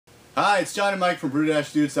Hi, it's John and Mike from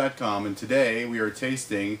Brew-Dudes.com, and today we are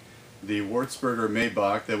tasting the Würzburger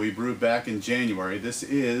Maibock that we brewed back in January. This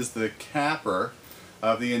is the capper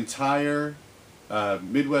of the entire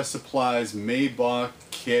Midwest Supplies Maibock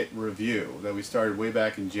kit review that we started way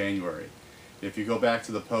back in January. If you go back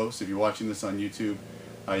to the post, if you're watching this on YouTube, you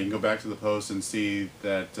can go back to the post and see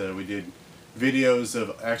that we did videos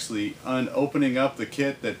of actually opening up the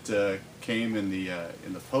kit that came in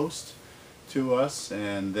the post to us,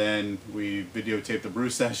 and then we videotaped the brew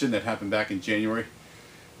session that happened back in January.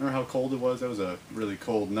 Remember how cold it was? That was a really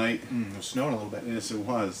cold night. It was snowing a little bit. Yes, it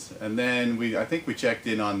was. And then I think we checked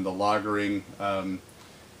in on the lagering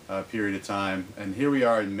period of time, and here we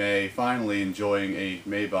are in May, finally enjoying a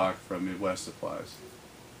Maibock from Midwest Supplies.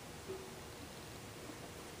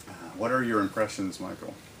 What are your impressions,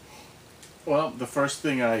 Michael? Well, the first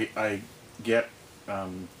thing I get,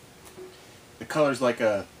 the color's like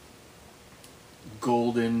a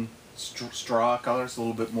golden straw color. It's a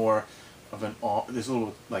little bit more of an, there's a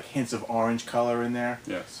little like hints of orange color in there.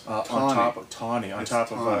 Yes. On top of tawny, on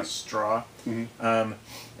top of straw. Mm-hmm. And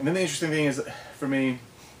then the interesting thing is, for me,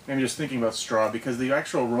 maybe just thinking about straw, because the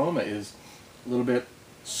actual aroma is a little bit,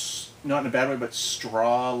 not in a bad way, but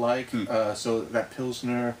straw-like. So that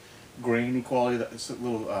Pilsner grainy quality, that's a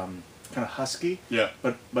little kind of husky. Yeah.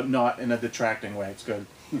 But not in a detracting way. It's good.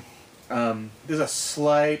 There's a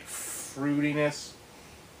slight fruitiness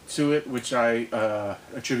to it, which I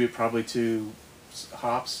attribute probably to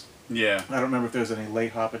hops. Yeah. I don't remember if there's any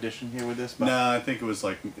late hop addition here with this. But no, I think it was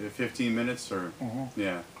like 15 minutes or,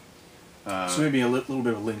 yeah. So maybe a little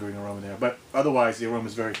bit of a lingering aroma there, but otherwise the aroma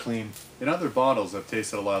is very clean. In other bottles, I've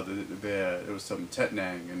tasted a lot of it was some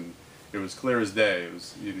Tettnang, and it was clear as day. It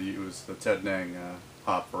was the Tettnang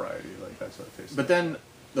hop variety, like that's what I tasted. But then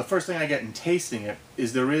the first thing I get in tasting it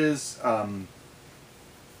is there is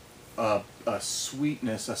a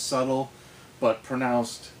sweetness, a subtle but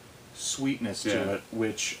pronounced sweetness to it,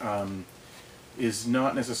 which is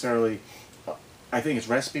not necessarily, I think it's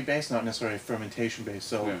recipe based, not necessarily fermentation based.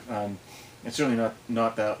 So it's certainly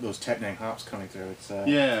not those Tettnang hops coming through. It's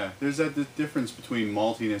yeah, there's that difference between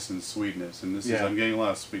maltiness and sweetness, and this is, I'm getting a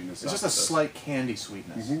lot of sweetness. It's just a slight candy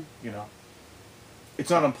sweetness, you know. It's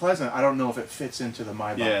not unpleasant. I don't know if it fits into the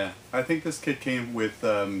Maibock. Yeah, I think this kit came with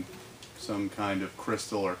some kind of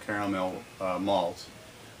crystal or caramel malt,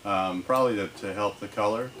 probably to help the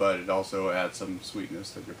color, but it also adds some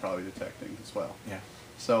sweetness that you're probably detecting as well. Yeah.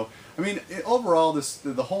 So, I mean, overall,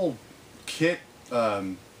 the whole kit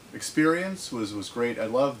experience was great. I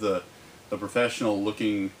love the professional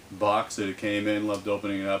looking box that it came in. Loved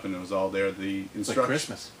opening it up and it was all there. The instructions. It's like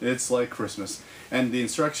Christmas. It's like Christmas. And the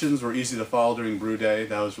instructions were easy to follow during brew day.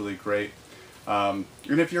 That was really great. And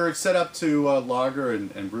if you're set up to lager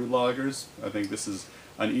and brew lagers, I think this is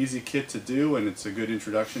an easy kit to do, and it's a good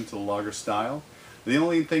introduction to the lager style. The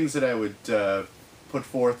only things that I would put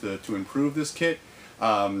forth to improve this kit,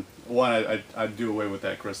 one, I'd do away with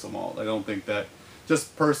that crystal malt. I don't think that,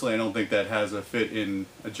 just personally, I don't think that has a fit in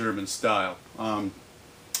a German style. And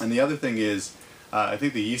the other thing is, I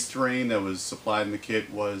think the yeast strain that was supplied in the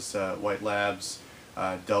kit was White Labs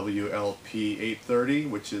WLP 830,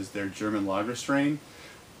 which is their German lager strain.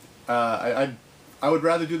 I would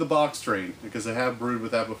rather do the box strain because I have brewed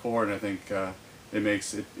with that before, and I think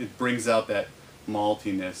it brings out that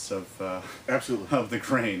maltiness of absolutely of the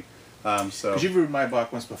grain. So because you've brewed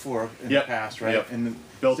Maibock once before in the past, right? Yep. And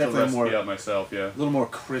built the recipe out myself. Yeah. A little more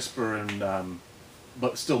crisper and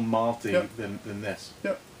but still malty than this.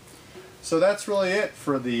 Yep. So that's really it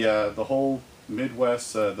for the whole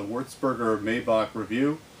Midwest, the Würzburger Maibock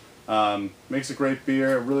review. Makes a great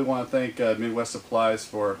beer. I really want to thank Midwest Supplies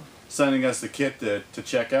for sending us the kit to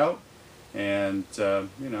check out, and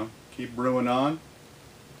you know, keep brewing on.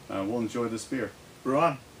 We'll enjoy this beer. Brew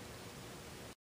on.